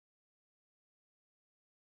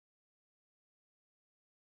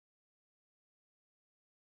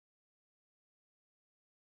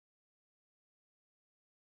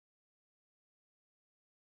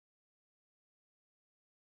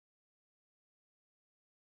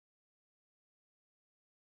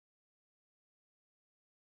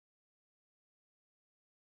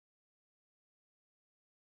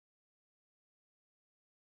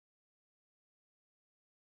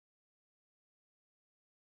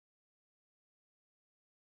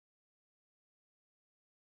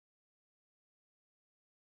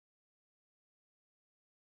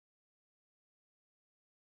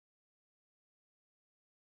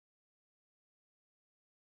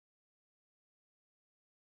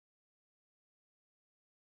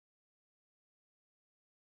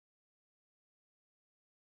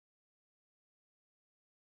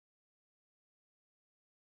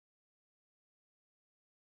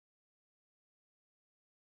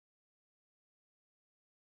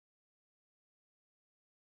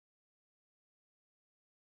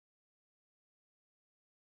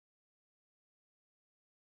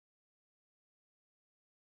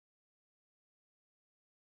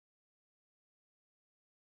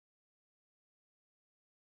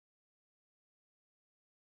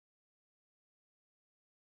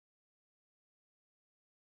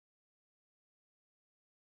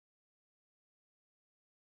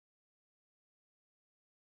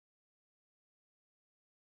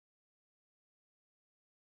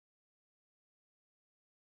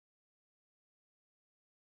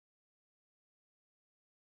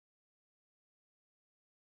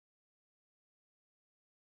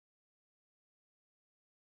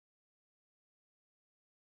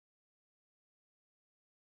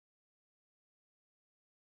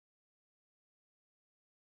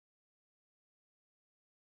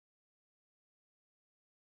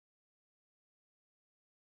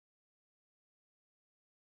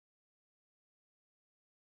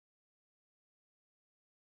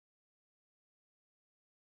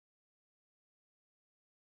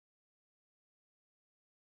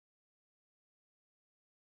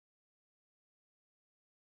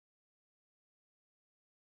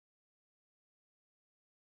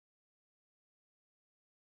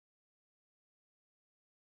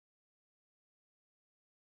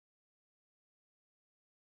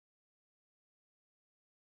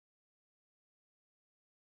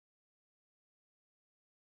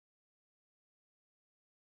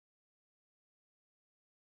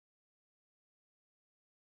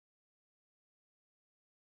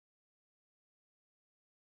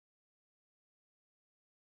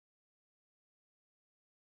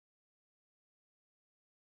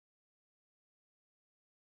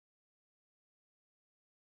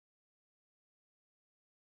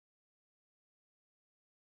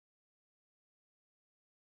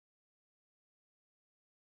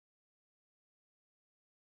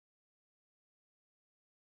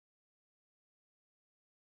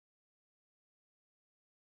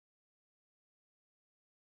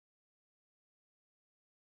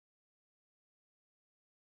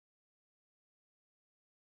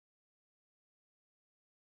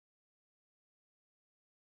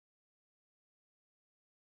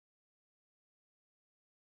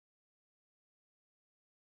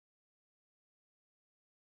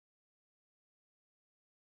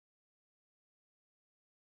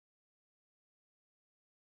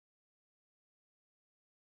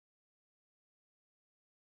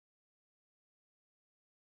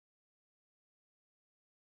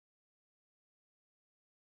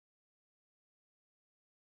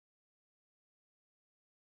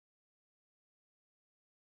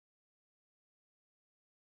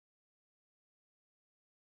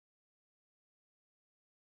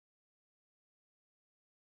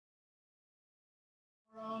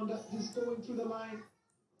Around, just going through the line.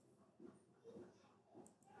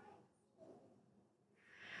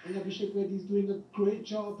 And Abhishek Reddy is doing a great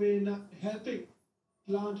job in helping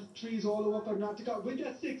plant trees all over Karnataka with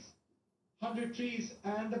their 600 trees,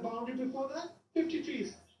 and the boundary before that 50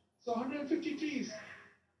 trees. So 150 trees.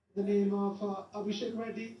 The name of Abhishek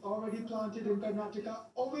Reddy, already planted in Karnataka,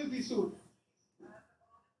 or will be soon.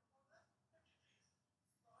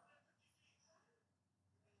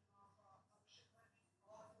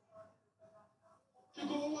 To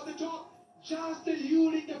go over the top, just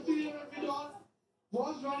eluding the fielder at mid-on,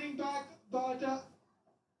 was running back, but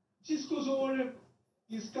just goes over him.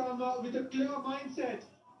 He's come with a clear mindset.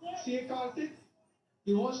 C.A. Karthik,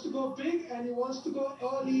 he wants to go big and he wants to go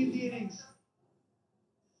early in the innings.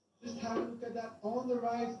 Just have a look at that on the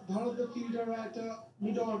right, Bharat the fielder at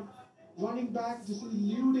mid-on, running back, just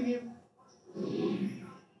eluding him.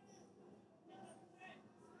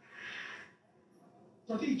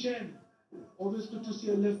 Pratik Jain, always good to see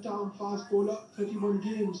a left-arm fast bowler, 31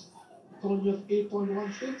 games, economy of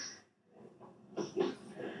 8.16.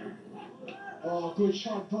 Oh, good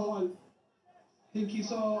shot ball. I think he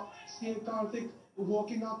saw C.A. Karthik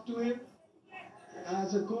walking up to him,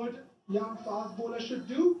 as a good young fast bowler should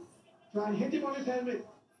do. Try and hit him on his helmet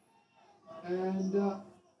and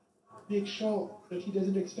make sure that he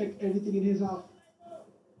doesn't expect anything in his half.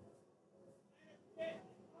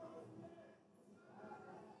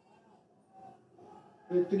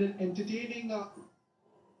 It's been an entertaining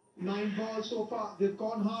 9 balls so far. They've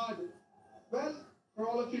gone hard. Well, for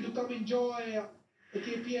all of you to come enjoy the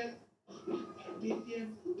KPL,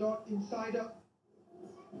 ptm.insider.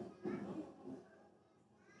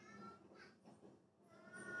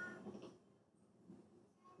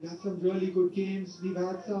 We had some really good games. We've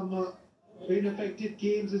had some rain-affected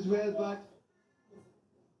games as well, but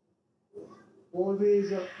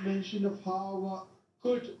always mention of how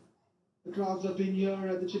good the crowds have been here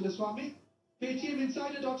at the Chinnaswamy.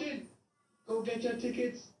 ptminsider.in. Go get your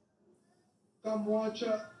tickets. Come watch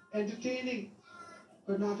entertaining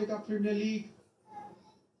Karnataka Premier League.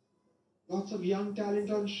 Lots of young talent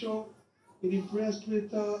on show. Been impressed with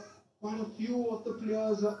quite a few of the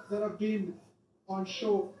players that have been on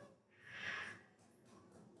show.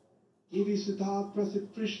 E.V. Siddharth,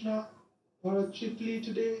 Prasidh Krishna, Bharat Chitli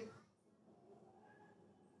today.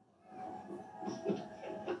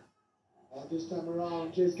 This time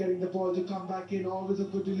around, just getting the ball to come back in. Always a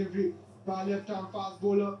good delivery by left-arm fast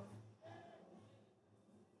bowler.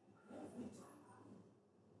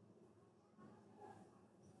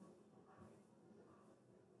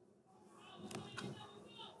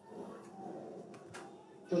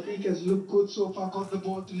 Pratik has looked good so far, got the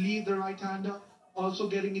ball to lead the right-hander, also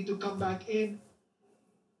getting it to come back in.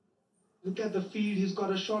 Look at the field, he's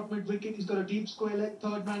got a short mid-wicket, he's got a deep square leg,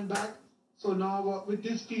 third man back. So now with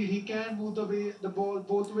this field, he can move the ball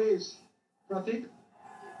both ways. Pratik.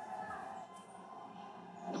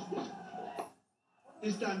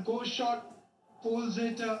 This time, goes shot, pulls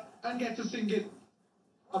it and gets a single.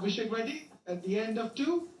 Abhishek Reddy, at the end of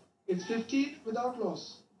 2, it's 15 without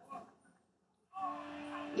loss.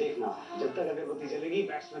 देखना जब तक अगरबत्ती चलेगी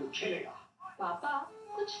batsman खेलेगा। पापा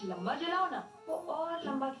कुछ लंबा जलाओ ना, वो और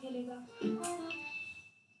लंबा खेलेगा।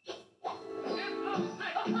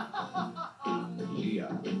 लिया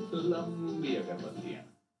लंबी अगरबत्तियां।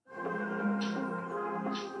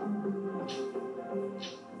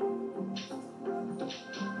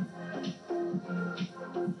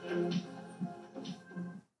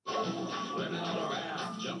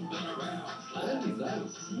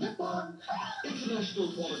 Nippon International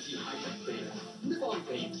Quality High-Tech Paint. Nippon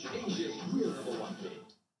Paint, Asia's real #1 paint.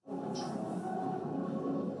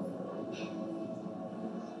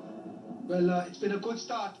 Well, it's been a good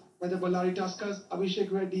start by the Bellary Tuskers.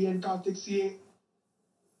 Abhishek Reddy and Karthik C.A.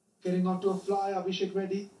 getting onto a fly. Abhishek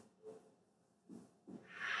Reddy.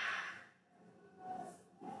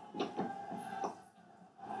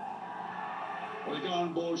 Well, he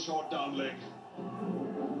gone ball short down leg.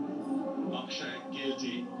 Akshay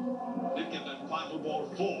guilty. Did get that final ball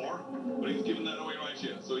 4, but he's given that away right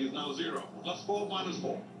here. So he's now 0. +4,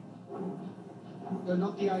 -4. Well,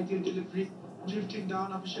 not the ideal delivery. Drifting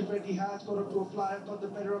down, Abhishek Reddy has got up to a flyer, got the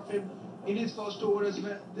better of him in his first over as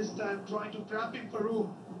well. This time trying to trap him for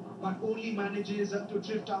room, but only manages to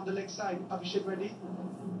drift down the leg side. Abhishek Reddy.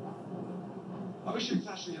 Abhishek's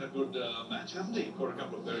actually had a good match, hasn't he? Caught a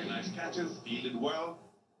couple of very nice catches, fielded well.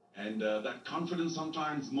 And that confidence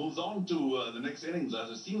sometimes moves on to the next innings, as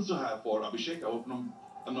it seems to have for Abhishek. I hope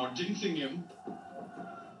I'm not jinxing him.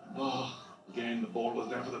 Oh, again, the ball was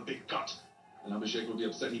there for the big cut. And Abhishek will be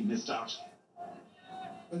upset he missed out.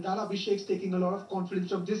 Well, that Abhishek's taking a lot of confidence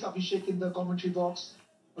from this Abhishek in the commentary box.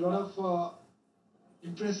 A lot of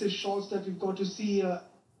impressive shots that we've got to see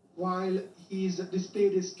while he's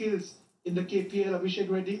displayed his skills in the KPL. Abhishek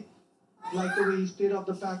Reddy, like the way he's played off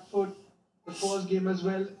the back foot the first game as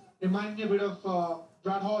well. Reminds me a bit of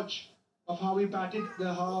Brad Hodge, of how he batted,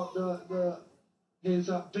 his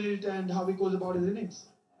build and how he goes about his innings.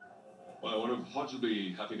 Well, I wonder if Hodge will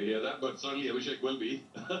be happy to hear that, but certainly Abhishek will be.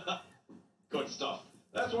 Good stuff.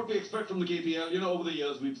 That's what we expect from the KPL. You know, over the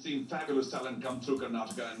years, we've seen fabulous talent come through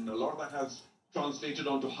Karnataka, and a lot of that has translated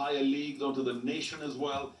onto higher leagues, onto the nation as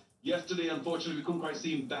well. Yesterday, unfortunately, we couldn't quite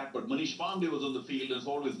see him back, but Manish Pandey was on the field, and it's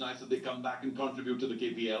always nice that they come back and contribute to the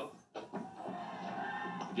KPL.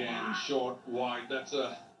 Again, short, wide, that's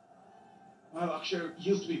a... Well, Akshay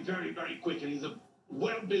used to be very, very quick, and he's a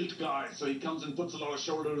well-built guy, so he comes and puts a lot of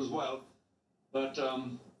shoulder as well. But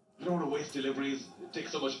I don't want to waste deliveries. It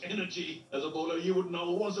takes so much energy. As a bowler, you would know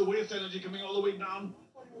who wants to waste energy coming all the way down.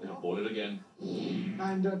 Bowl it again.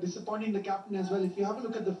 And disappointing the captain as well. If you have a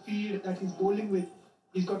look at the field that he's bowling with,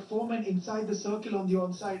 he's got 4 men inside the circle on the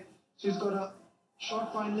onside. So he's got a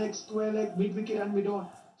short fine leg, square leg, mid-wicket and mid-on.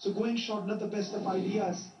 So going short, not the best of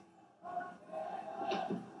ideas.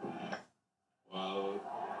 Well,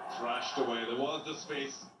 thrashed away. There was the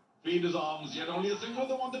space. Freed his arms, yet only a single.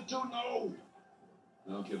 They wanted two. No!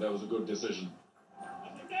 Okay, that was a good decision.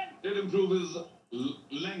 Did improve his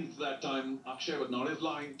length that time, Akshay, but not his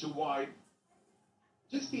line, too wide.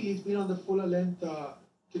 Just feel he's been on the fuller length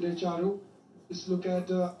today, Charu. Just look at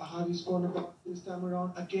how he's gone about this time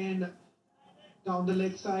around. Again, down the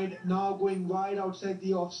leg side, now going wide outside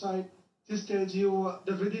the offside. This tells you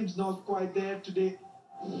the rhythm's not quite there today.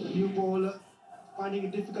 The new ball finding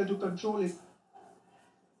it difficult to control it.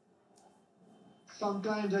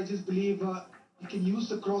 Sometimes I just believe you can use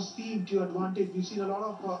the cross seam to your advantage. We've seen a lot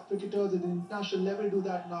of cricketers at the international level do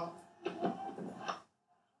that now.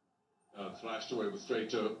 Thrashed away with straight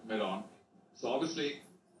to mid-on. So obviously,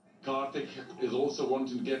 Karthik is also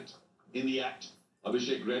wanting to get in the act.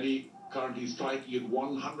 Abhishek Reddy currently striking at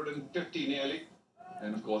 150 nearly.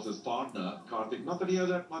 And of course his partner, Karthik, not that he has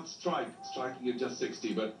that much striking at just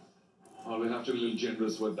 60, but we'll have to be a little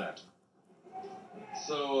generous with that.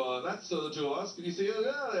 So that's the two of us. Can you see it?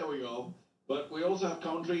 Yeah, there we go. But we also have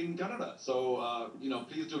commentary in Kannada. So, you know,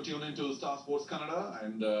 please do tune into Star Sports Kannada,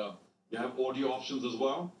 and you have audio options as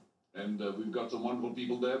well. And we've got some wonderful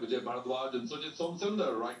people there, Vijay Bharadwaj and Sujit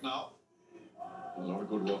Somsundar right now. A lot of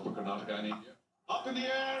good work for Karnataka and India. Up in the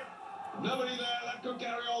air, nobody there, that could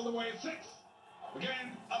carry all the way. 6.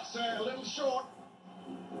 Again, Akshay a little short.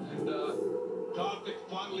 And Karthik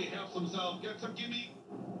finally helps himself, gets a gimme,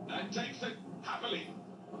 and takes it happily.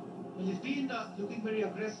 Well, he's been looking very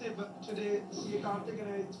aggressive today, C.A. Karthik, and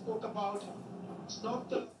I spoke about it's not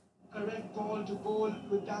the correct ball to bowl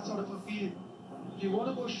with that sort of a field. If you want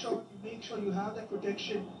to go short, you make sure you have that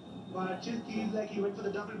protection, but it just feels like he went for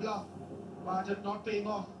the double bluff, but not paying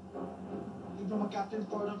off. From a captain's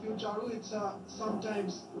point of view, Charu, it's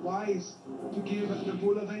sometimes wise to give the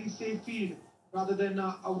bowler a very safe field rather than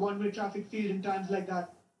a one-way traffic field in times like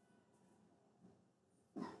that.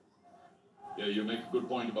 Yeah, you make a good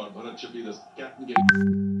point about Bharat Chippy, this captain getting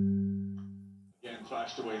again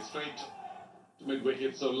thrashed away straight to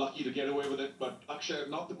mid-wicket, so lucky to get away with it, but Akshay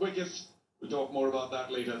not the quickest. We'll talk more about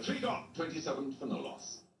that later. 3 gone, 27 for no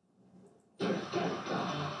loss.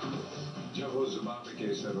 जब वो जुबान पे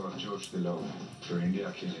केसर और जोश दिलो तो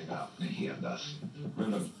India खेलेगा अपने ही अंदाज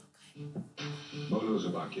में। बोलो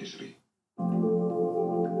जुबान Kesari.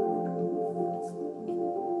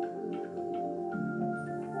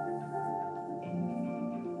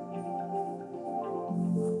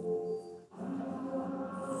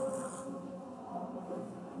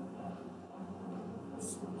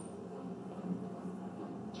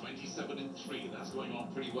 That's going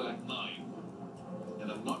on pretty well at 9.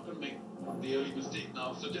 And I'm not going to make the early mistake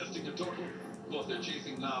now suggesting a total. Of course, they're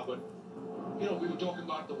chasing now, but, you know, we were talking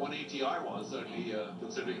about the 180 I was, certainly,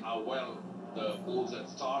 considering how well the balls had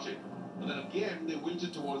started. And then again, they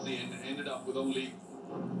wilted towards the end and ended up with only,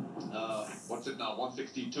 what's it now,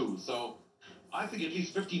 162. So I think at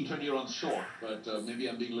least 15, 20 runs short, but maybe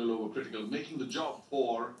I'm being a little overcritical, making the job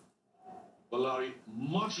for Bellary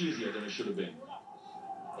much easier than it should have been.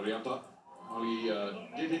 Ariappa only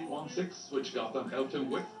did hit 1-6, which Gautam helped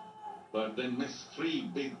him with, but then missed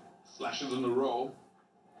 3 big slashes in a row.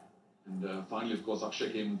 And finally, of course,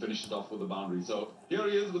 Akshay came and finished it off with a boundary. So here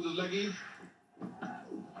he is with his leggies.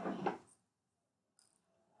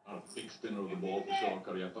 Not a big spinner of the ball for sure,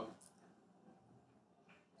 Kariappa.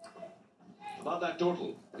 About that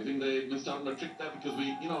total, I think they missed out on a trick there because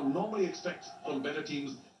we, you know, normally expect from better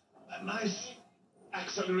teams a nice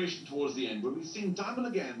acceleration towards the end. But we've seen time and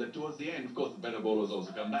again that towards the end, of course, the better bowlers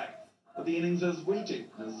also come back. But the innings has waited,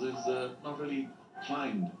 has not really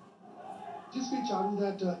climbed. Just feel, Charu,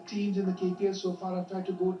 that teams in the KPL so far have tried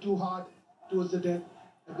to go too hard towards the death.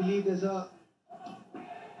 I believe there's a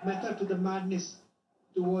method to the madness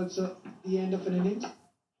towards the end of an innings.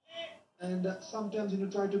 And sometimes when you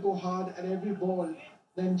try to go hard at every ball,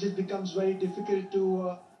 then it just becomes very difficult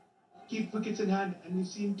to keep wickets in hand. And we've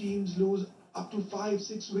seen teams lose up to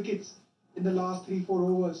 5-6 wickets in the last 3-4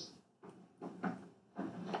 overs.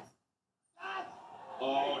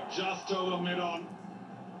 Oh, just over mid-on.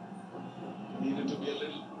 Needed to be a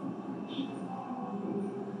little...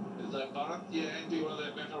 Is that Bharat? Yeah, NP, one of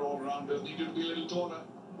their better all-rounders. Needed to be a little taller.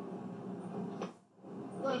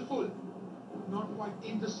 Well, full. Not quite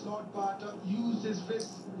in the slot, but used his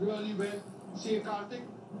wrist really well. See, Karthik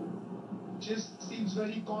just seems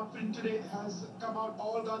very confident today. Has come out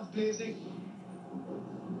all guns blazing.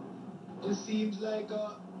 Just seems like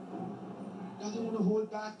doesn't want to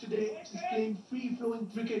hold back today. Just playing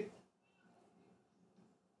free-flowing cricket.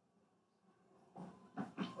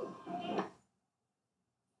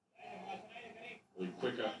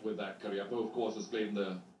 Quicker with that. Karyapo, of course, has played in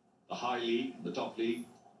the high league, the top league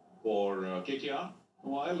for KKR a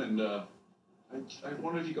while, and I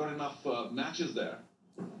wonder if he got enough matches there.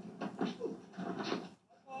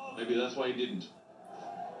 Maybe that's why he didn't.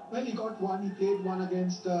 Well, he got one. He played one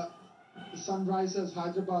against the Sunrisers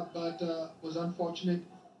Hyderabad, but was unfortunate.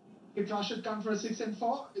 Hit Rashid Khan for a 6 and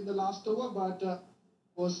 4 in the last over, but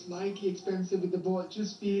was slightly expensive with the ball.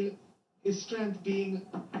 Just feel his strength being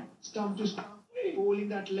stump to stump, bowling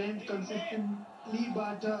that length consistently,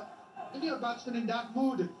 but when you're a batsman in that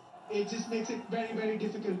mood, it just makes it very, very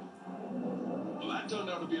difficult. Well, that turned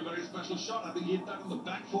out to be a very special shot. I think he hit that on the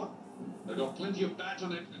back foot. They got plenty of bat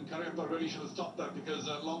on it, and Karyapo really should have stopped that because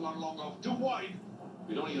long on, long off, too wide.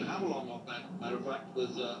 We don't even have a long off, matter of fact,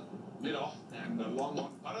 was mid off and long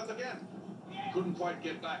on. Bharat again couldn't quite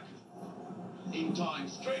get back in time,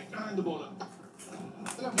 straight behind the bowler.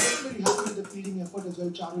 Well, I'm very, very happy with the fielding effort as well,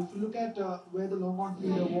 Charu. If you look at where the long on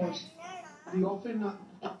fielder was, we often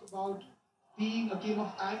talk about being a game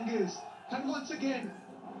of angles. And once again,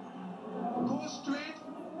 goes straight,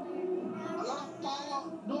 a lot of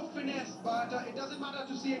power, no finesse, but it doesn't matter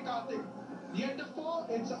to see a Karthik. The end of 4,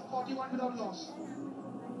 it's 41 without loss.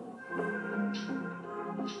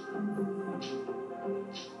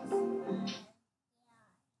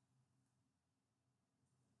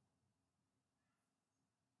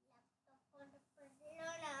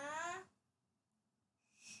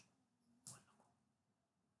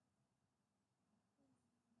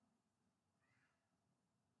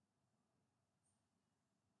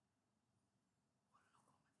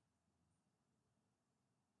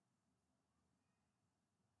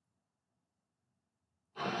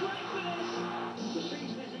 The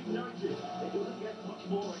season is ignited. It doesn't get much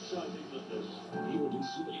more exciting than this. He would do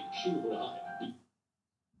Super League, Shivamogga.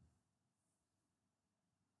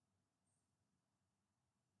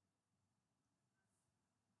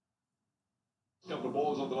 Couple of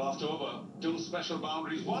balls on the last over, 2 special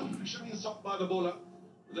boundaries. One should be stopped by the bowler.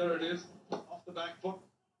 There it is, off the back foot.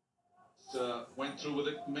 Went through with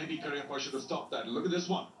it. Maybe Karyapo should have stopped that. Look at this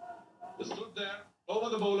one. They stood there, over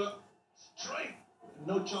the bowler, straight.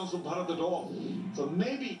 No chance for Bharat at all. So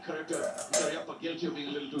maybe Karyapo guilty of being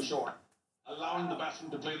a little too short, allowing the batsman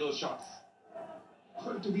to play those shots.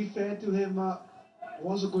 Well, to be fair to him,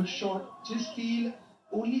 was a good shot. Just feel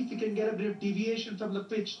only if he can get a bit of deviation from the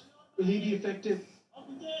pitch will he be effective.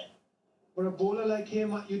 For a bowler like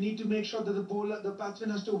him, you need to make sure that the batsman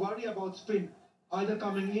has to worry about spin, either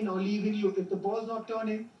coming in or leaving you. If the ball's not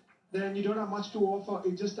turning, then you don't have much to offer.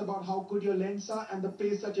 It's just about how good your lengths are and the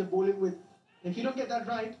pace that you're bowling with. If you don't get that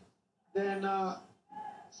right, then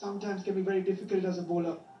sometimes can be very difficult as a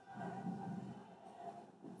bowler.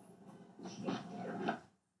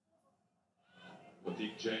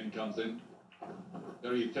 Pratik Jain comes in.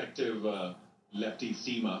 Very effective lefty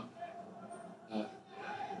seamer. I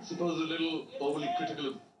suppose a little overly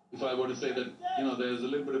critical if I were to say that, you know, there's a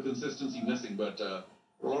little bit of consistency missing, but a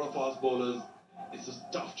lot of fast bowlers, it's a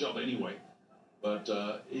tough job anyway. But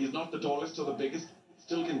he's not the tallest or the biggest.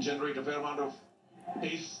 Still can generate a fair amount of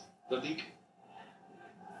pace, Pratik.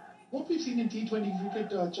 What we've seen in T20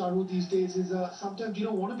 cricket, Charu, these days is sometimes you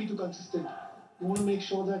don't want to be too consistent. You want to make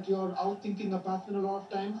sure that you're outthinking a batsman a lot of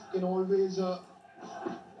times. You can always go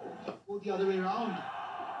the other way around.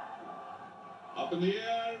 Up in the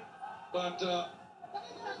air, but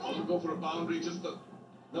also go for a boundary. Just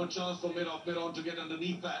no chance for mid-on to get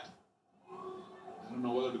underneath that. I don't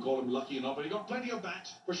know whether to call him lucky or not, but he got plenty of bat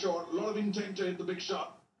for sure. A lot of intent to hit the big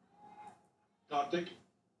shot. Karthik.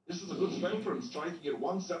 This is a good spell for him, striking at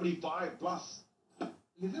 175 plus.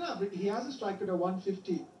 Listen up, he has a strike rate of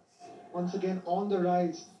 150. Once again on the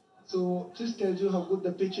rise. So just tells you how good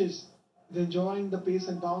the pitch is. He's enjoying the pace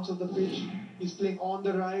and bounce of the pitch. He's playing on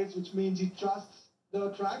the rise, which means he trusts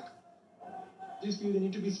the track. These people, they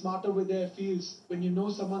need to be smarter with their fields. When you know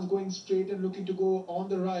someone's going straight and looking to go on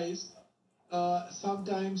the rise,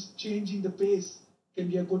 sometimes changing the pace can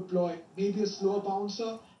be a good ploy. Maybe a slower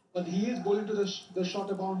bouncer, but he is bowling to the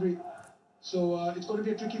shorter boundary. So it's going to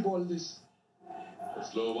be a tricky ball, this. The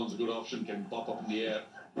slower one's a good option, can pop up in the air.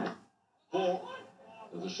 4.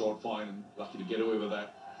 There's a short fine, and lucky to get away with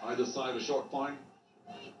that. Either side, a short fine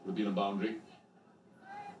would have been a boundary.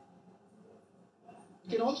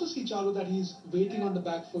 You can also see, Charu, that he's waiting on the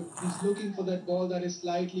back foot. He's looking for that ball that is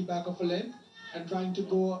slightly back of a length and trying to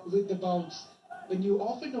go with the bounce. When you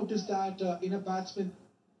often notice that in a batsman,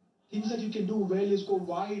 things that you can do well is go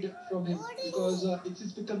wide from him, because it's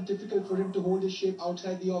become difficult for him to hold his shape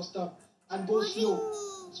outside the off stump and go slow.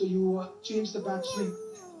 So you change the bat swing.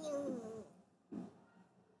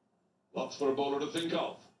 Lots for a bowler to think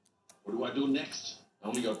of. What do I do next? I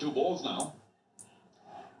only got 2 balls now.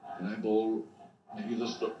 Can I bowl maybe the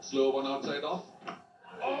slow one outside off?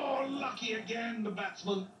 Oh, lucky again, the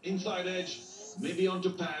batsman. Inside edge, maybe onto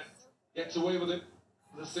pad. Gets away with it.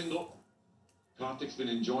 The single. Karthik's been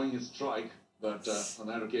enjoying his strike, but on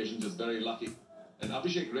that occasion just very lucky. And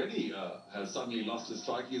Abhishek Reddy has suddenly lost his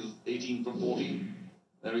strike. He's 18 from 14.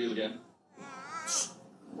 There he is again.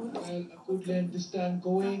 Well, a good length this time,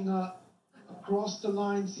 going across the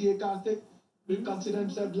line. CA Karthik will consider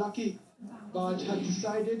himself lucky, but has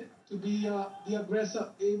decided to be the aggressor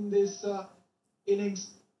in this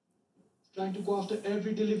innings. Trying to go after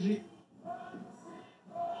every delivery.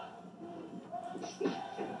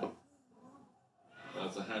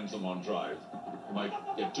 That's a handsome on drive. He might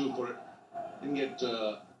get 2 for it. Didn't get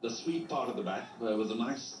the sweet part of the bat. It was a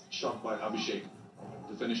nice shot by Abhishek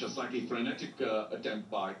to finish a slightly frenetic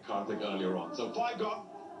attempt by Karthik earlier on. So 5 gone,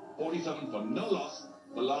 47 for no loss.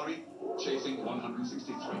 Bellary chasing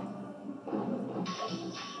 163.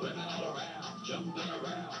 Running all around, jumping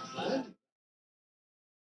around, sliding.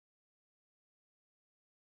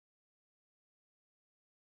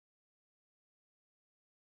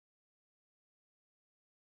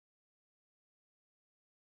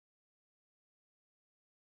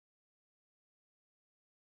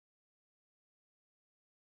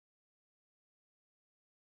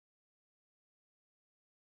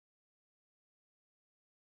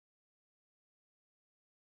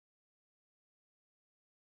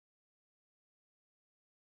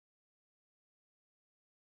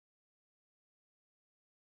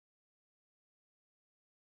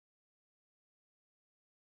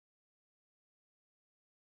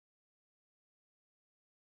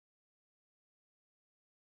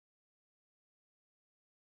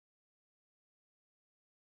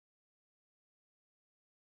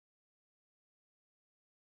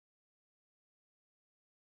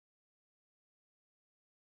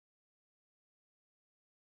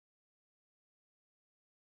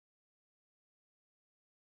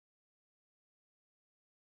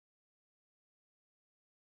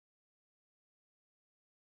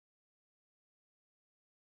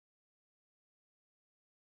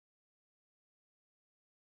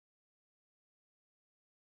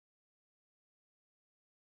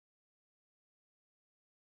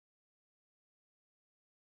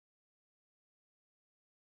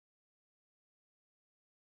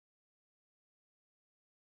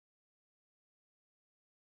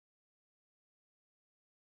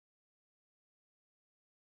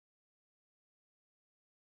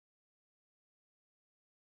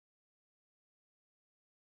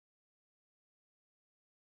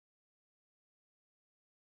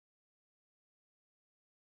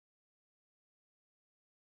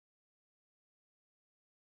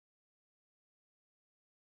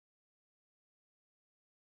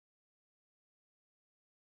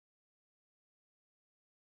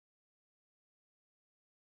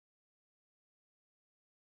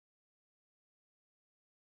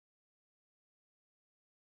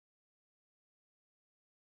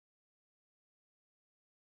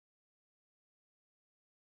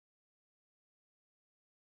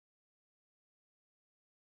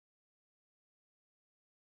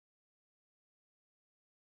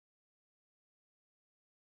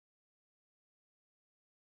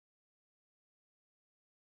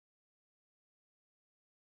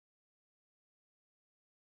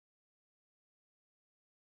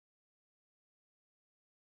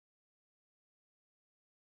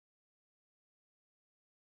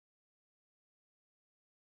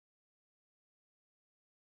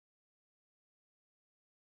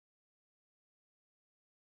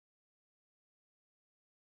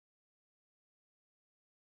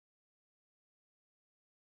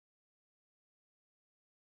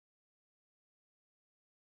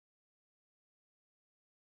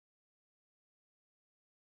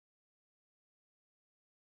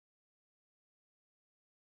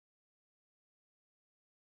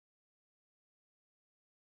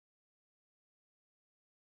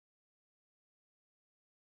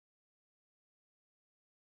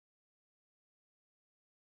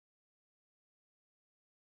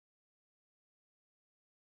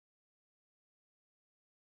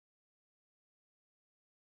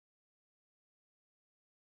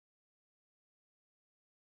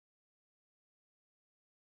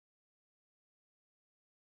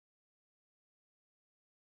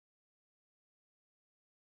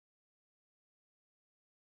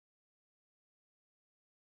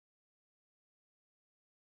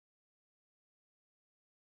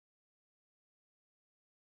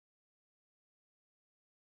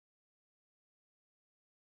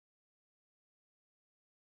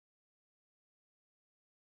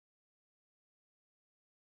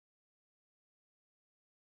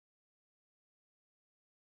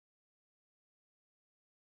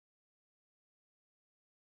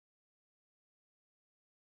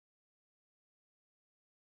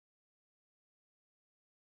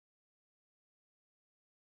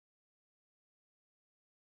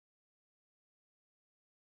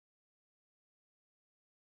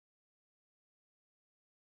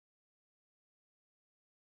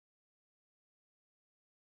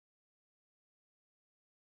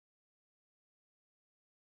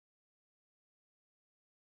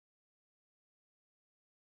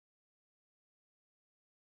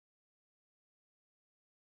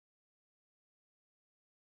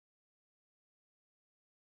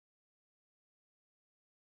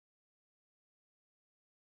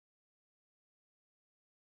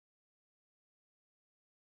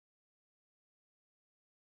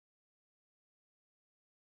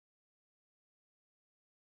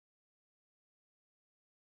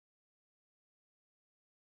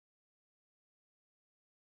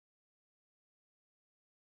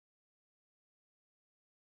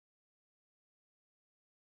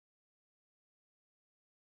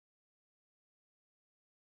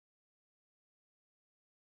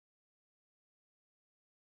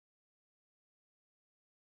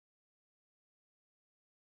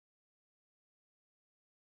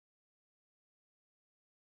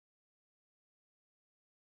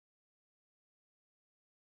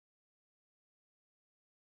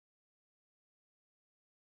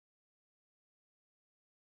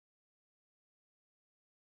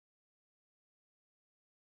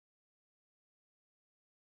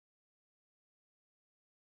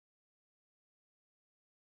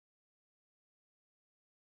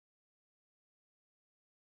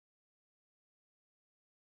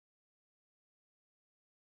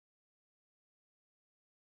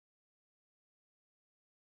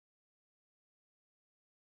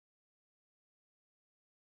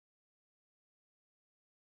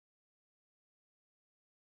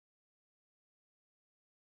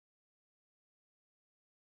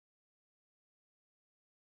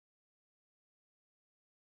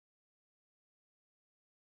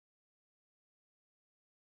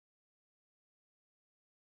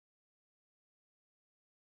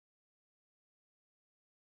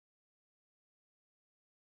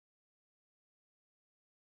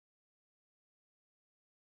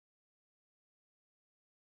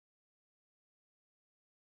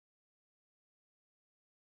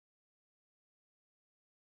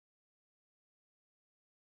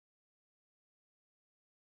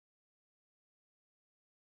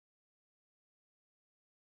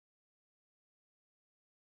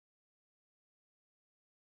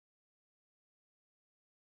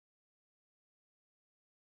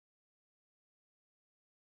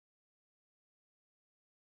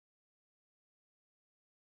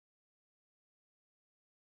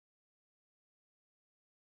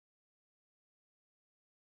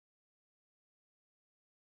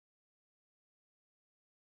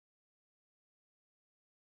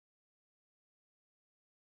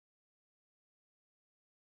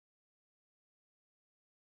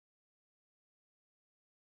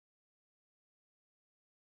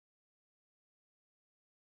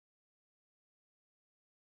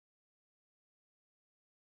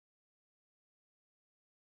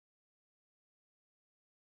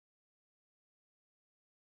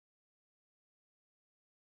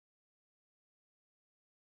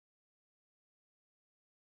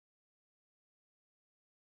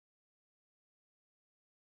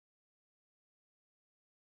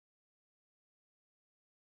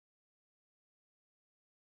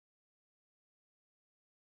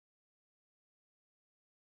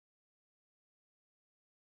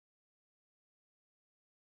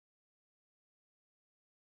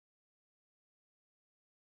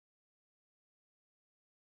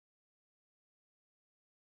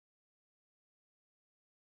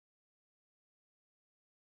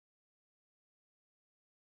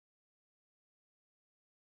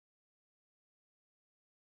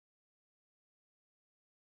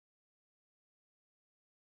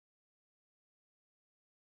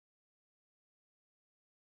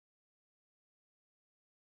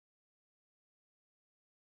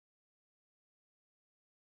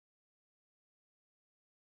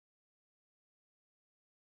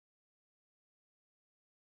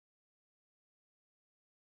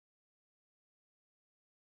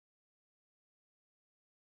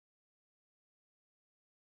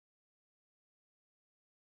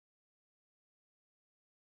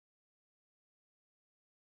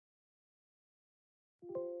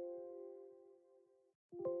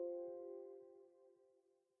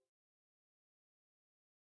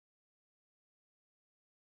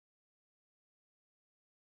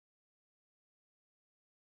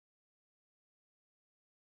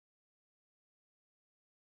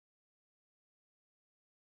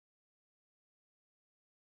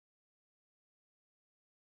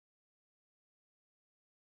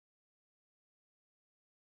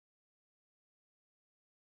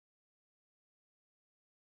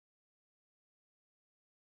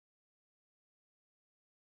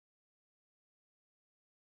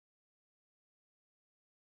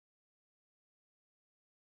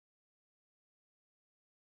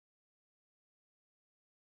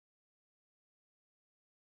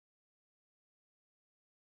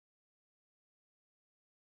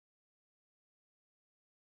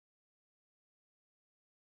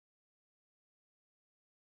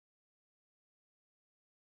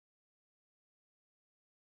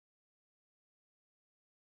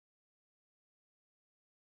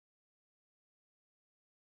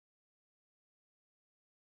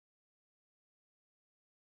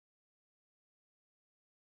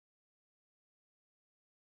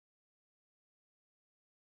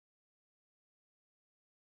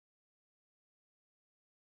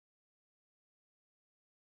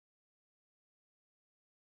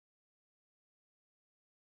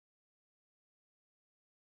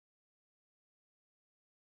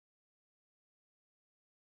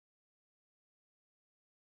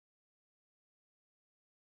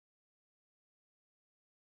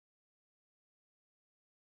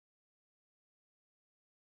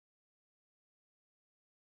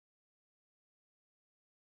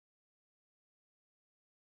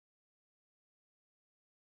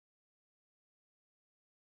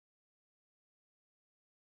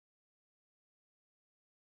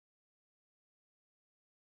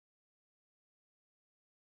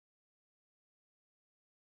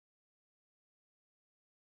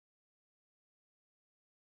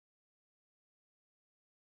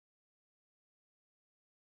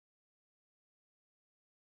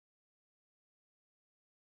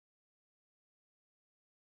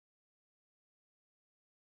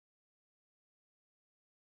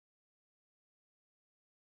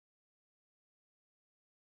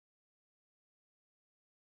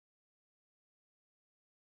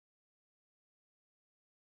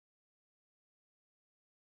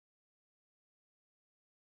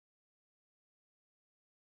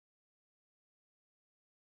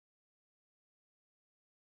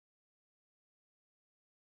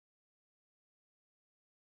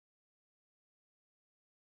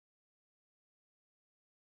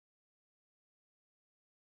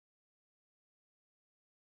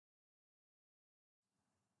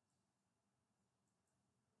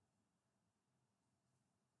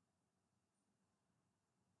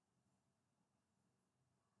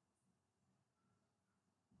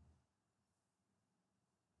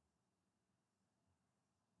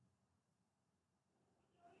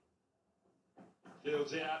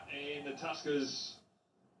 Fields out, and the Tuskers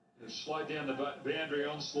have slowed down the boundary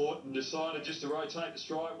onslaught and decided just to rotate the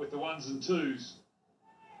strike with the ones and twos.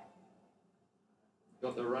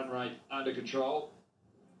 Got the run rate under control.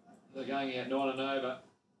 They're going out 9 and over.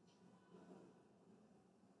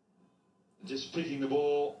 Just picking the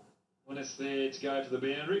ball when it's there to go for the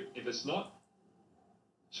boundary. If it's not,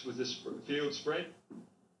 with this field spread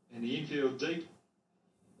and the infield deep,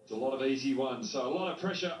 it's a lot of easy ones. So a lot of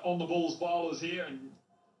pressure on the Bulls bowlers here and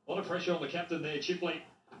a lot of pressure on the captain there, Chipley.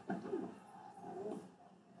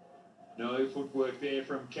 No footwork there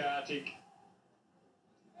from Kartik.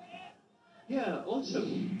 Yeah, also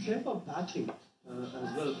clever batting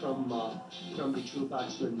as well from the two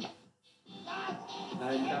batsmen.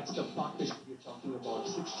 And that's the partnership we're talking about.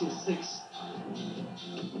 66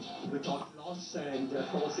 without loss, and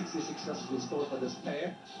all 66 runs have been scored for this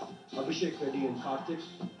pair. Abhishek Reddy and Kartik.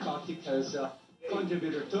 Kartik has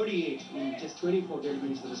contributed 38 in just 24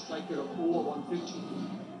 deliveries with a strike rate of over 150,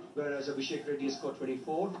 whereas Abhishek Reddy has scored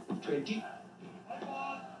 24, 20.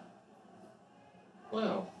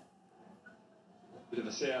 Well, bit of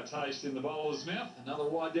a sour taste in the bowler's mouth. Another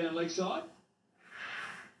wide down leg side.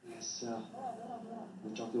 Yes,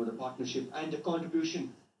 we're talking about the partnership and the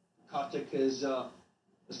contribution. Kartik has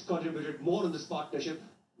contributed more in this partnership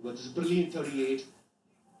with his brilliant 38.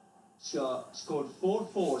 Scored 4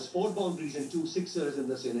 fours, 4 boundaries and 2 sixers in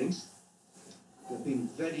this innings. They've been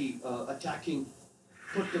very attacking,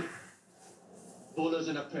 put the bowlers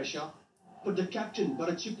under pressure, put the captain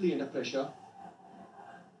Bharat Chipley under pressure.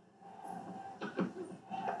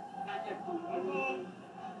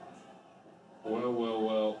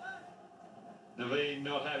 Well. Naveen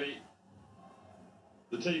not happy.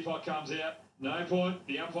 The teapot comes out. No point.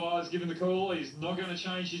 The umpire's given the call. He's not going to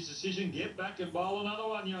change his decision. Get back and bowl another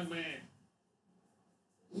one, young man.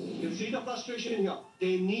 You can see the frustration in here.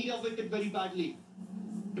 They need a wicket very badly.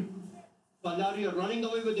 Bellary are running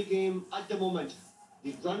away with the game at the moment.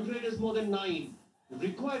 The run rate is more than 9. The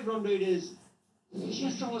required run rate is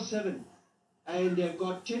just over 7. And they've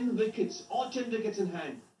got 10 wickets, all 10 wickets in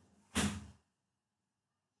hand.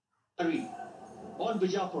 On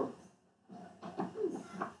Bijapur.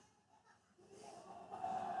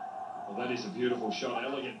 Well, that is a beautiful shot,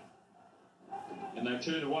 elegant. And they've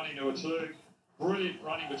turned a 1 into a 2. Brilliant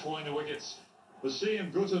running between the wickets.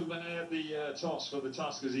 Wasim Guttam had the toss for the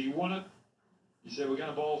Tuskers. He won it. He said, we're going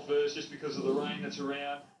to bowl first just because of the rain that's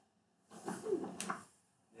around.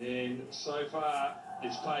 And so far,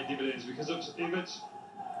 it's paid dividends because if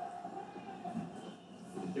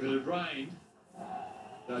it had rained,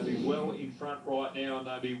 they'd be well in front right now and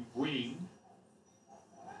they'd be winning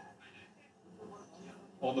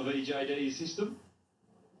on the VJD system.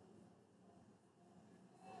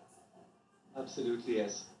 Absolutely,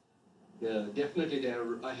 yes. Yeah, definitely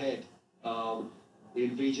they're ahead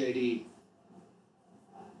in VJD.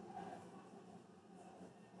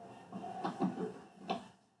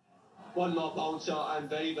 One more bouncer and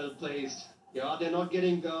very well placed. Yeah, they're not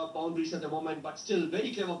getting boundaries at the moment, but still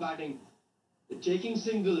very clever batting. They're taking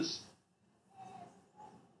singles.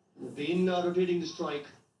 They've been rotating the strike.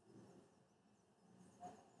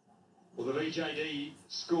 Well, the VJD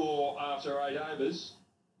score after 8 overs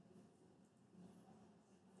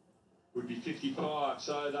would be 55,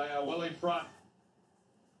 so they are well in front.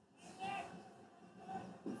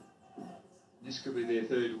 This could be their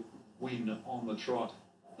 3rd win on the trot.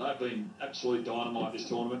 They've been absolute dynamite this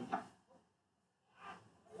tournament.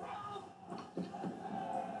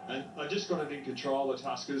 And they just got it in control, the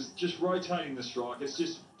Tuskers, just rotating the strike. It's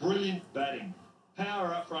just brilliant batting.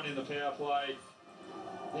 Power up front in the power play,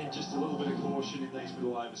 and just a little bit of caution in these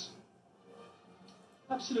middle overs.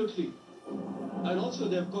 Absolutely. And also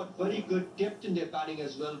they've got very good depth in their batting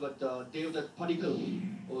as well, but Devdutt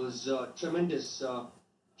Padikkal was tremendous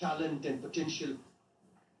talent and potential.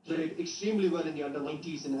 Played extremely well in the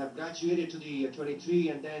under-90s and have graduated to the 23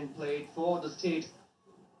 and then played for the state.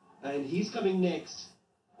 And he's coming next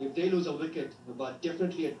if they lose a wicket, but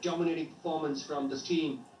definitely a dominating performance from this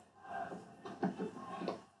team.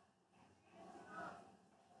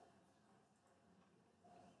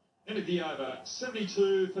 End of the over,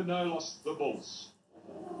 72 for no loss, the Bulls.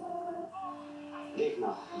 देखना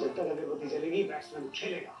जब तक अगरबत्ती चलेगी batsman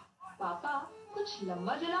खेलेगा. पापा कुछ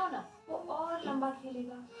लंबा जलाओ ना, वो और लंबा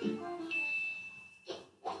खेलेगा.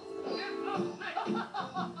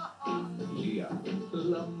 लिया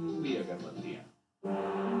लंबी अगरबत्तियां.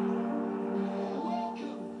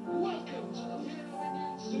 Welcome to the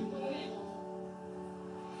Indian Super League.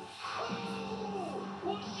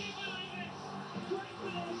 What do you believe it? Great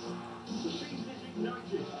finish. The season is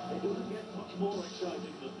ignited. It doesn't get much more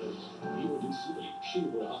exciting than this. Indian Super League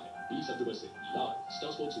Shivamogga 20 अक्टूबर से live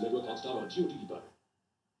work on start on a duty, but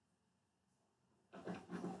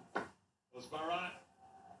Was Barat.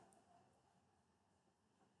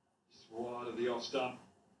 Just wide of the off stump.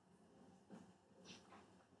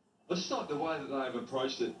 I just like the way that they've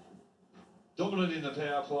approached it. Dominant in the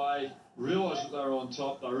power play, realised that they were on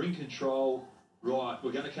top, they were in control. Right,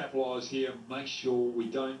 we're going to capitalise here, make sure we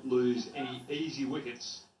don't lose any easy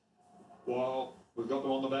wickets while we've got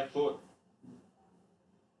them on the back foot.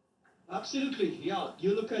 Absolutely, yeah.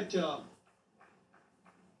 You look at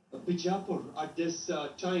Bijapur at this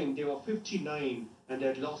time, they were 59 and they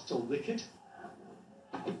had lost a wicket.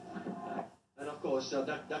 And of course,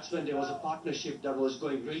 that's when there was a partnership that was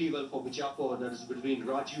going really well for Bijapur, that is between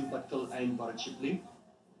Raju Bhatkal and Bharat Chipli.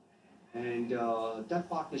 And that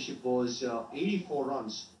partnership was 84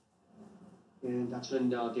 runs. And that's when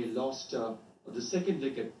they lost the second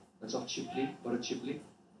wicket. That's of Chipli, Bharat Chipli.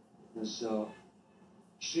 He was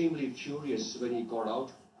extremely furious when he got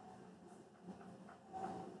out.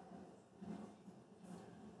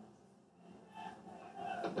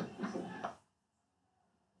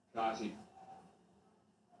 Carty.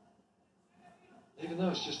 Even though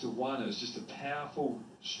it's just a one, it's just a powerful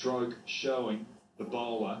stroke showing the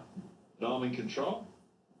bowler that I'm in control.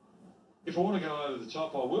 If I want to go over the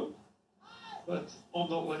top, I will. But I'm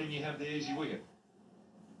not letting you have the easy wicket.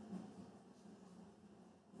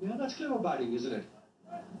 Yeah, that's clever batting, isn't it?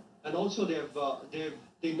 And also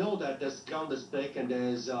they know that there's ground is big and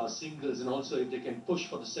there's singles, and also if they can push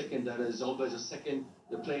for the second, there is always a second.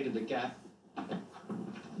 They played in the gap.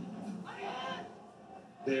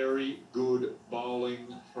 Very good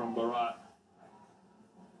bowling from Bharat.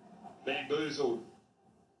 Bamboozled.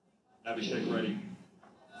 Abhishek Reddy.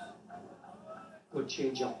 Good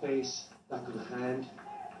change of pace, back of the hand.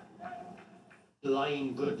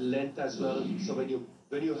 Line, good length as well. So when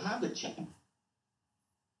you have the change,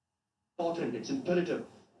 important, it's imperative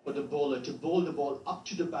for the bowler to bowl the ball up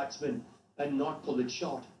to the batsman and not pull it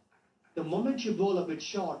short. The moment you bowl a bit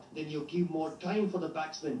short, then you give more time for the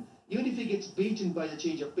batsman. Even if he gets beaten by the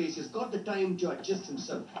change of pace, he's got the time to adjust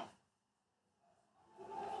himself.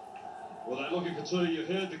 Well, they're looking for two. You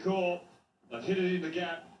heard the call. They've hit it in the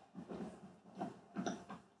gap.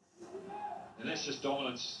 And that's just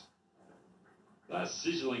dominance. They're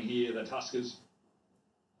sizzling here, the Tuskers.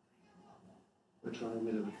 We're trying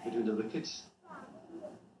between the wickets.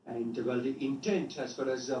 And well, the intent as far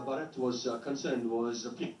as Bharat was concerned was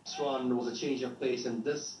the previous one was a change of pace, and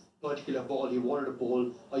this particular ball he wanted to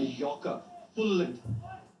bowl a Yorker, full length,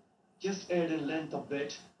 just aired in length a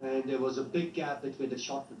bit, and there was a big gap between the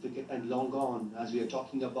short wicket and long on, as we are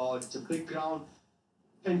talking about. It's a big ground,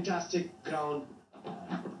 fantastic ground.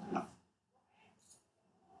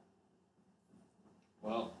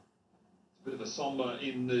 Well, it's a bit of a sombre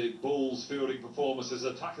in the Bulls' fielding performances.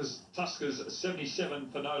 The Tuskers 77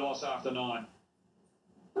 for no loss after 9.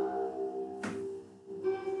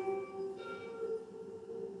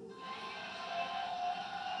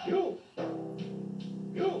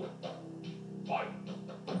 fight.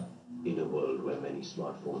 In a world where many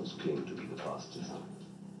smartphones claim to be the fastest,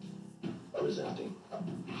 presenting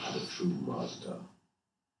the true master.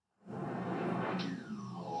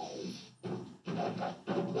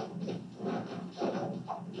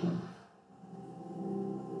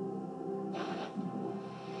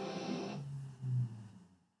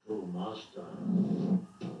 True master.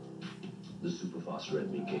 The superfast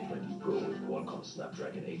Redmi K20 Pro with Qualcomm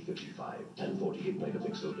Snapdragon 855 and 48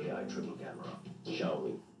 megapixel AI triple camera.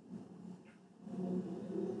 Xiaomi.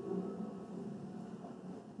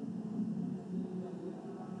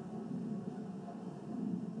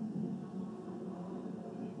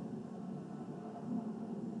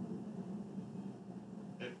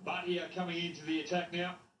 Bhatia coming into the attack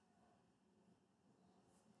now.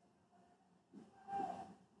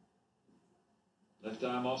 Left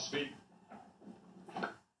arm off spin.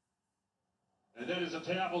 And that is a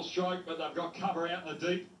powerful stroke, but they've got cover out in the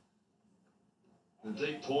deep. The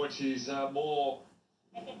deep point is more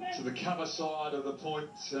to the cover side of the point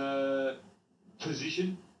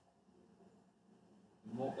position,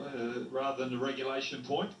 more, rather than the regulation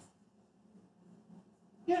point.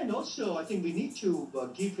 Yeah, and also I think we need to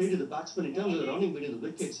give credit to the batsmen in terms of the running between the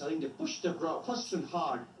wickets. I think they pushed the first one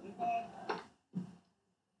hard.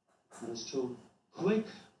 It was too quick.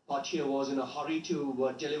 Bhatia was in a hurry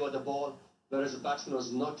to deliver the ball, whereas the batsman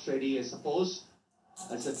was not ready, I suppose.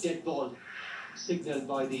 That's a dead ball signaled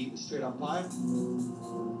by the straight umpire.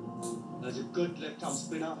 That's a good left-arm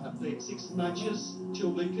spinner. Have played 6 matches, 2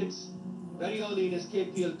 wickets. Very early in his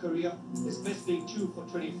KPL career. His best being 2 for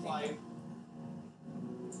 25.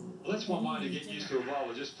 Well, that's one way to get used to a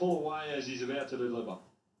bowler. Just pull away as he's about to deliver.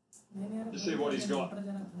 to see what he's got.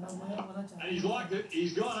 And he's liked it.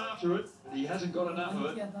 He's gone after it. But he hasn't got enough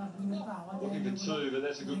of it. Looking for two, but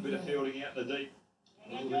that's a good bit of fielding out the deep.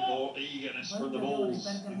 A little bit more eagerness from the balls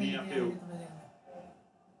in the outfield.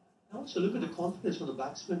 Also, look at the confidence from the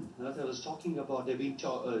batsmen. As I was talking about, they've been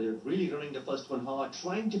really running the first one hard,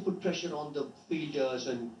 trying to put pressure on the fielders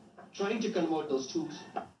and trying to convert those twos.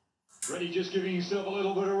 Reddy just giving himself a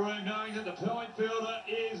little bit of room, knowing that the point fielder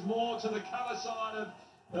is more to the cover side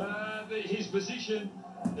of his position.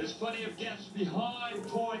 There's plenty of gaps behind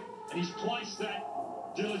point, and he's placed that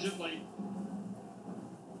diligently.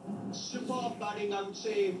 Superb batting, I would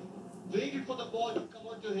say. Waited for the ball to come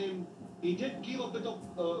onto him. He did give a bit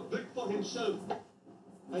of bit for himself.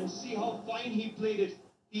 And see how fine he played it.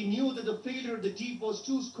 He knew that the fielder at the deep was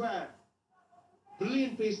too square.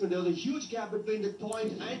 Brilliant placement. There was a huge gap between the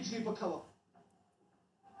point and sweeper cover.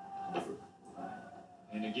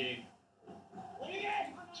 And again,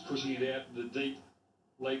 he's pushing it out to the deep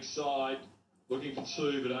leg side, looking for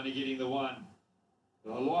two, but only getting the one.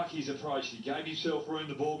 But I like his approach. He gave himself room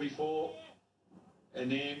the ball before,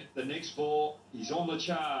 and then the next ball, he's on the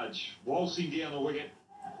charge, waltzing down the wicket,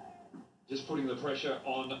 just putting the pressure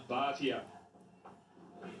on Bhatia.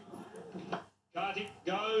 Kartik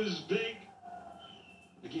goes big.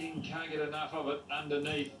 Again, can't get enough of it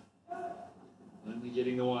underneath. Only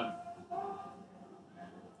getting the one.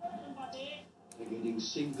 They're getting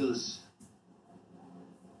singles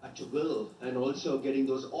at will and also getting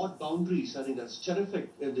those odd boundaries. I think that's terrific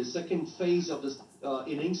in the second phase of this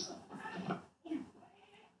innings.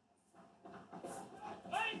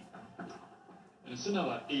 And it's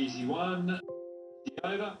another easy one. The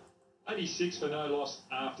over, 86 for no loss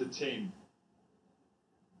after 10.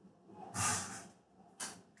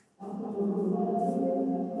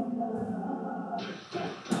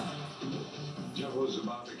 जब वो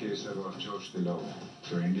जुबान पे केसर और जोश दिलो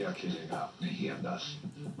तो India खेलेगा अपने ही अंदाज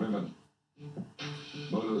विमल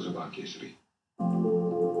बोलो जुबान Kesari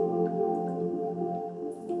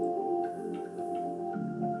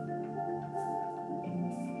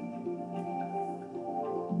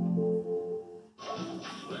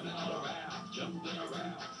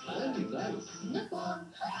Landing nice. Nippon.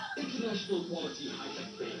 International quality high-tech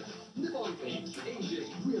paint. Nippon Paint, Asia's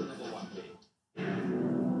real #1 paint.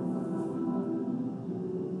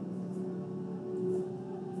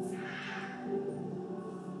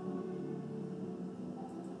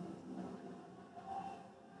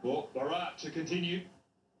 Well, Bharat to continue.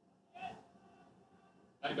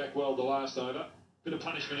 Came back well the last over. Bit of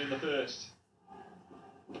punishment in the first.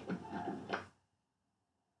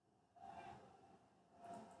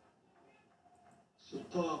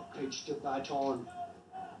 Superb pitch to bat on.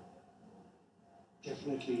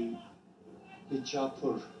 Definitely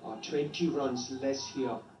Bijapur are 20 runs less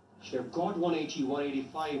here. Should have got 180,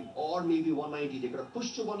 185 or maybe 190. They could have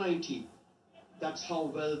pushed to 190. That's how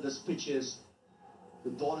well this pitch is. The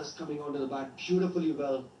ball is coming onto the bat beautifully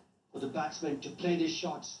well for the batsman to play their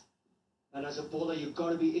shots. And as a bowler, you've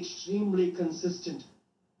got to be extremely consistent.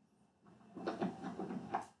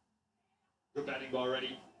 Good batting by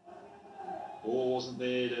Reddy. Ball wasn't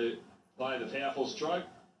there to play the powerful stroke.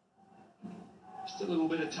 Just a little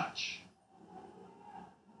bit of touch.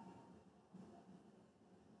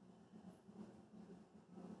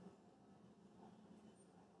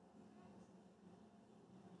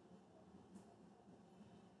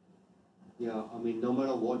 Yeah, I mean, no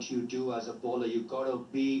matter what you do as a bowler, you've got to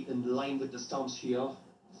be in line with the stumps here.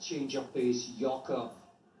 Change of pace, yorker,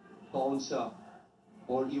 bouncer,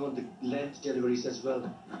 or even the length deliveries as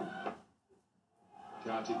well.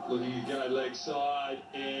 Kartik looking to go leg side,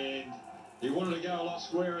 and he wanted to go a lot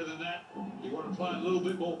squarer than that. He wanted to play a little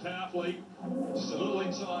bit more powerfully. Just a little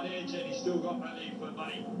inside edge, and he still got plenty for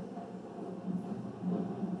money.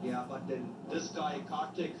 Yeah, but then this guy,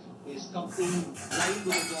 Kartik, is coming line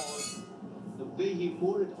with the ball. The way he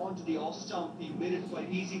moved it onto the off stump, he made it quite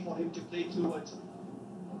easy for him to play towards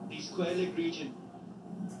the square leg region.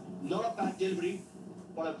 Not a bad delivery,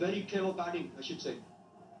 but a very clever batting, I should say.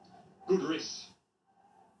 Good wrist.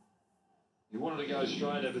 He wanted to go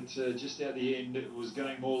straighter, but just out the end, it was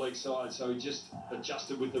going more leg side, so he just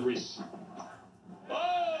adjusted with the wrist.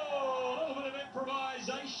 Oh, a little bit of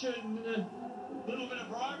improvisation, a little bit of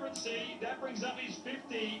vibrancy. That brings up his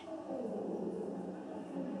 50.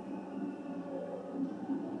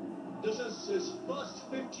 This is his first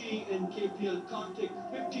 50 in KPL. Kartik,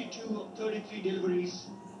 52 of 33 deliveries.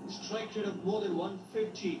 Strike rate of more than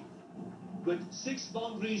 150. With 6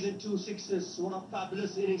 boundaries and 2 sixes. What a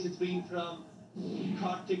fabulous innings it's been from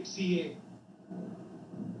Kartik CA.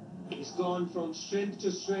 He's gone from strength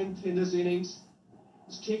to strength in this innings.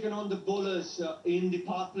 He's taken on the bowlers in the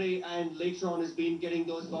power play and later on has been getting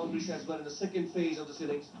those boundaries as well in the second phase of this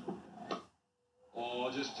innings.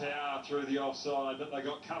 Oh, just power through the offside, but they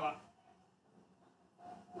got cover.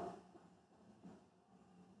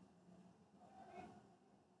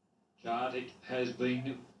 Kartik has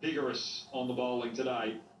been vigorous on the bowling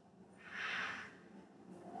today.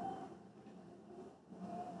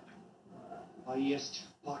 Highest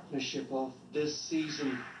partnership of this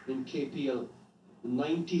season in KPL,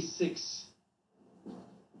 96.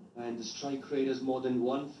 And the strike rate is more than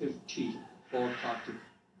 150 for Kartik.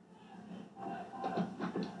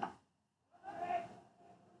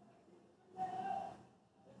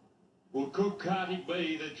 Well, could Kartik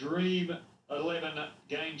be the dream 11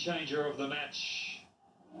 game changer of the match?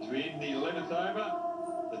 As we end the 11th over,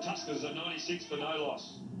 the Tuskers are 96 for no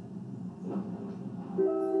loss.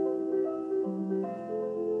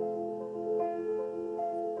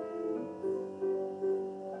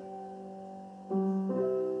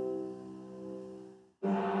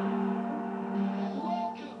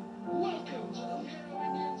 Welcome to the Hero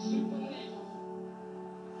Indian Super League.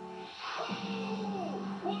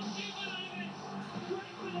 What do you believe it? Great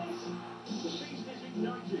finish. The season is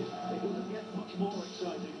ignited. It doesn't get much more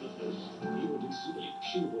exciting than this. Hero Indian Super League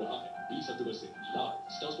शुरू हो रहा है 20 अक्टूबर से live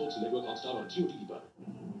star sports network Hotstar और जियो TV पर।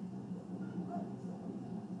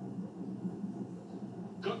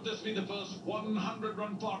 Could this be the first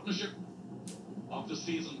 100-run partnership of the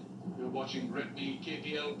season? You're watching Red Meal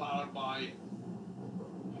KPL powered by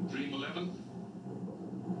Dream 11.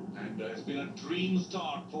 And it's been a dream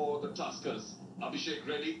start for the Tuskers. Abhishek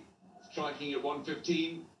Reddy striking at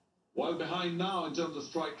 115. Well behind now in terms of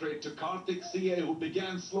strike rate to Kartik CA, who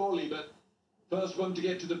began slowly, but first one to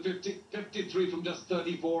get to the 50, 53 from just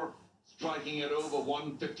 34, striking at over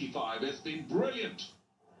 155. It's been brilliant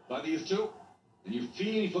by these two. And you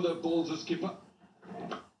feel for the balls as skipper.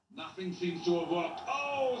 Nothing seems to have worked.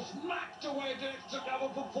 Oh, smacked away to extra cover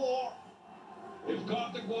for 4. If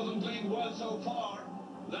Kartik wasn't playing well so far,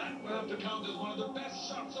 that will have to count as one of the best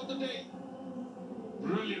shots of the day.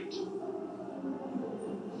 Brilliant.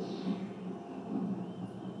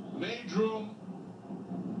 Made room.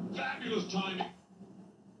 Fabulous timing.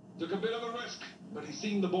 Took a bit of a risk, but he's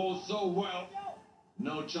seen the ball so well.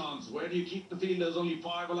 No chance. Where do you keep the fielders? Only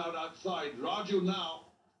 5 allowed outside. Raju now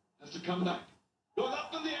has to come back. Goes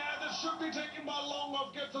up in the air. This should be taken by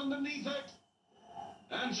Longoff. Gets underneath it.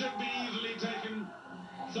 And should be easily taken.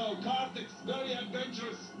 So Karthik's very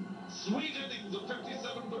adventurous. Sweet innings of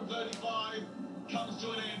 57 from 35 comes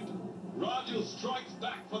to an end. Raju strikes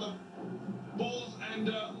back for the Bulls,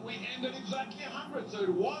 and we ended exactly 100. So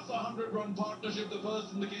it was a 100-run partnership, the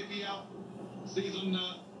first in the KPL season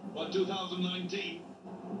 2019.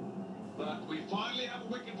 But we finally have a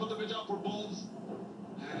wicket for the Bijapur Bulls,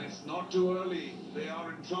 and it's not too early. They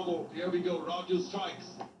are in trouble. Here we go. Raju strikes.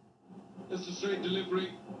 Just a straight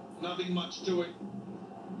delivery. Nothing much to it.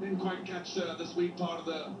 Didn't quite catch the sweet part of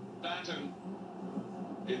the baton.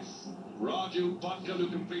 It's Raju Bhatkar who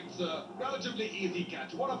completes a relatively easy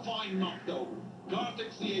catch. What a fine knock, though.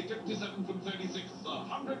 Kartik CA 57 from 36,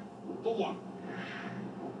 100 for 1.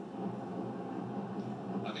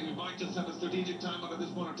 I think we might just have a strategic timeout at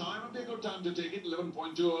this point of time. It'll be a good time to take it.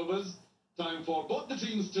 11.2 overs. Time for both the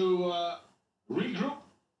teams to regroup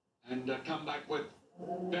and come back with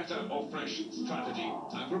better or fresh strategy.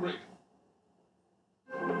 Time for a break.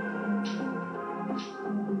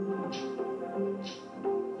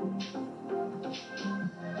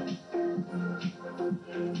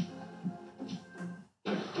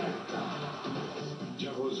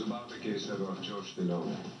 जब वो जुबान पे केसर और जोश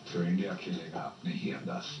दिलाओगे तो India खेलेगा अपने ही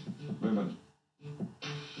अंदाज से। विमन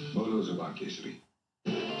बोलो जुबान Kesari.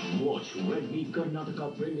 Watch Red Meat Karnataka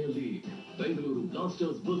Premier League. Bengaluru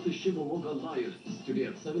Blasters versus Shivamogga Lions today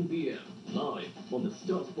at 7 p.m. live on the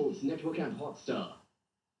Star Sports Network and Hotstar.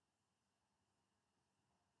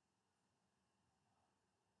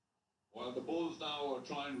 Well, the Bulls now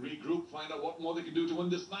try and regroup, find out what more they can do to win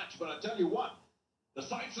this match. But I tell you what, the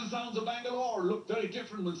sights and sounds of Bangalore look very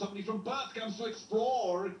different when somebody from Perth comes to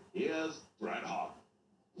explore. Here's Brad Hart.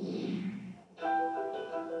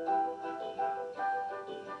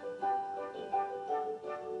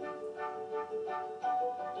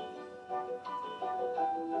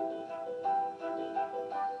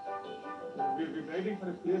 We've been waiting for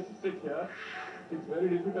a place to sit here. It's very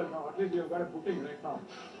difficult now. At least we have got a booking right now.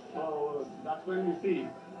 So that's when we see.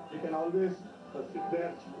 We can always sit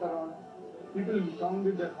there, chat around. People will come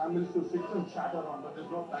with their families to sit and chat around, but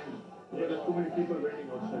there's no time. Because there's too many people waiting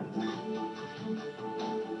outside.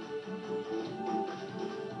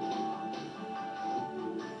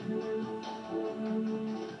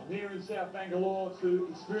 I'm here in South South Bangalore to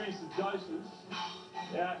experience the doses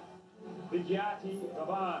at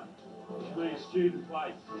Bijapur, which means student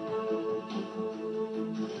place.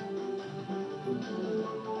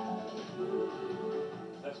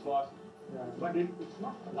 That's spicy. Yeah, but it's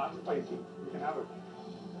not that spicy. You can have it.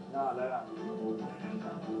 No, that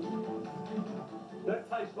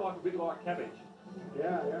that tastes like a bit like cabbage.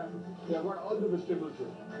 Yeah, yeah. They've got all the vegetables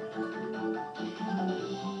here.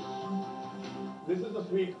 This is the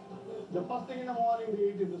sweet. The first thing in the morning they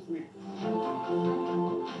eat is the sweet.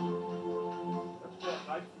 That's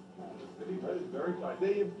quite tasty. That is very tasty.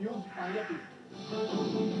 They use pineapple.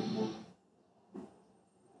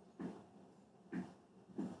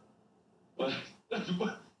 Well,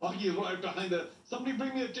 Augie is right behind there. Somebody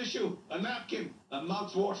bring me a tissue, a napkin. My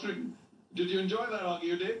mouth's watering. Did you enjoy that, Augie?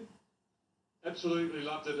 You did? Absolutely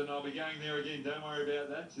loved it, and I'll be going there again. Don't worry about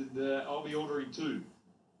that. And I'll be ordering too.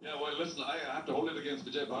 Yeah, well, listen, I have to hold it against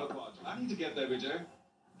Vijay Bharadwaj. I need to get there, Vijay.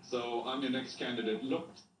 So I'm your next candidate.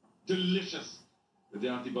 Looked delicious.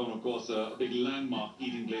 Vidyarthi Bhavan, of course, a big landmark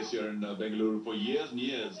eating place here in Bengaluru for years and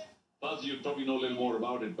years. Buzz, you probably know a little more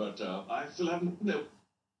about it, but I still haven't been there.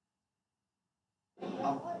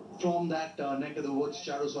 From that neck of the woods,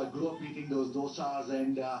 Charu, so I grew up eating those dosas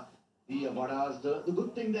and the vadas. The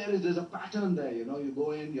good thing there is there's a pattern there, you know. You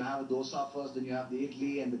go in, you have a dosa first, then you have the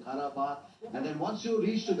idli and the khara bath, and then once you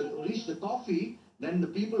reach the coffee, then the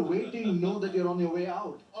people waiting know that you're on your way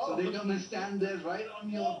out. So they come and stand there right on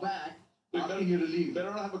your back, asking you to leave. Better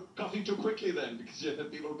not have a coffee too quickly then, because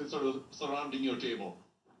people will be sort of surrounding your table.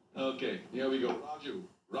 Okay, here we go. Raju,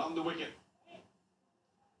 round the wicket.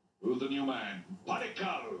 Who's the new man?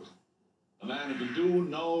 Padikkal, a man who can do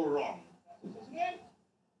no wrong.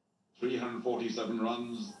 347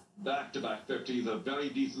 runs, back-to-back 50s, a very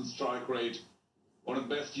decent strike rate. One of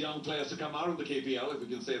the best young players to come out of the KPL, if we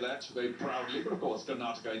can say that, very proudly, but of course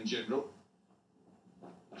Karnataka in general.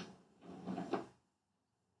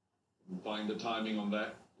 Find the timing on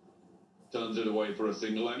that. Turns it away for a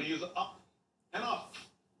single, and he is up and off.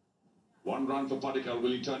 1 run for Padikkal.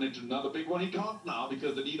 Will he turn it into another big one? He can't now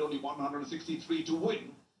because they need only 163 to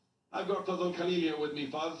win. I've got Fazal Khalil here with me.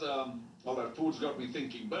 Faz, all that food's got me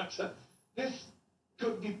thinking, but this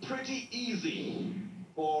could be pretty easy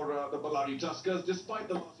for the Bellary Tuskers, despite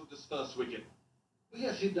the loss of this first wicket.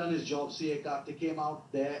 Yes, he'd done his job. C.A. Karthik came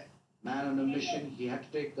out there, man on a mission. He had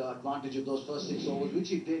to take advantage of those first 6 overs, which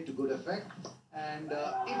he did to good effect. And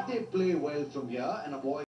if they play well from here and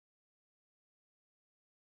avoid